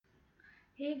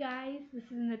Hey guys, this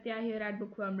is Nitya here at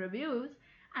Bookworm Reviews,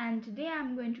 and today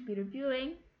I'm going to be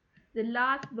reviewing the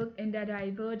last book in the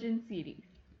Divergent series,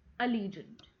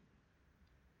 Allegiant.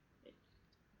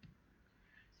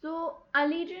 So,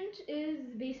 Allegiant is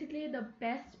basically the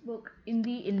best book in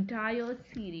the entire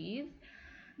series.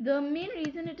 The main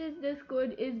reason it is this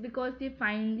good is because they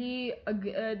finally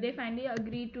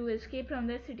agreed to escape from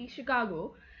their city,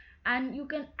 Chicago, and you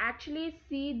can actually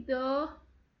see the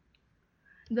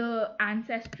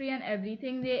ancestry and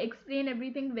everything. They explain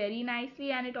everything very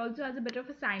nicely, and it also has a bit of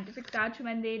a scientific touch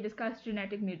when they discuss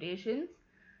genetic mutations.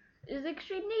 It's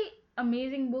extremely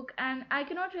amazing book, and I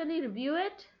cannot really review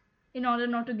it in order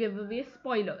not to give away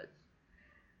spoilers.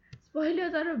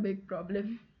 Spoilers are a big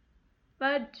problem,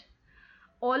 but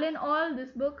all in all,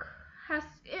 this book has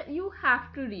you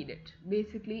have to read it.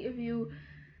 Basically, if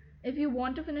you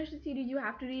want to finish the series, you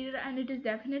have to read it, and it is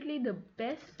definitely the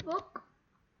best book.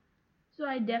 So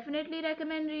I definitely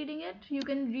recommend reading it. You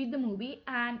can read the movie,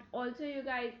 and also you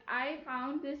guys, I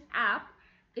found this app.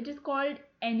 It is called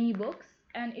AnyBooks,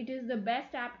 and it is the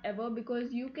best app ever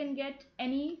because you can get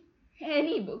any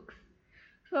books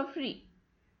for free.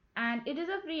 And it is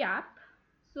a free app.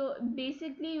 So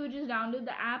basically you just download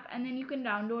the app and then you can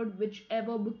download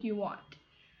whichever book you want.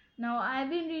 Now I've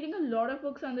been reading a lot of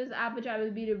books on this app which I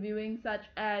will be reviewing, such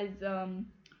as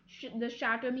the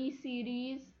Shatter Me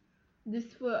series. The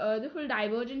full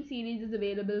Divergent series is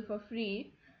available for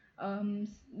free.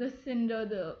 The Cinder,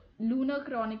 the Lunar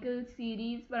Chronicles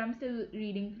series, but I'm still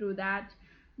reading through that.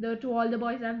 The To All the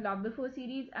Boys I've Loved Before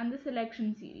series and the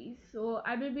Selection series. So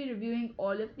I will be reviewing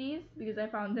all of these because I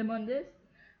found them on this.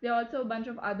 There are also a bunch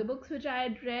of other books which I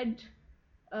had read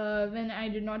when I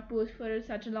did not post for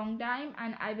such a long time,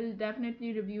 and I will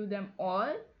definitely review them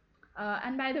all.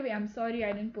 And by the way, I'm sorry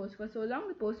I didn't post for so long.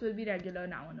 The post will be regular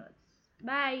now onwards.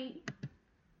 Bye.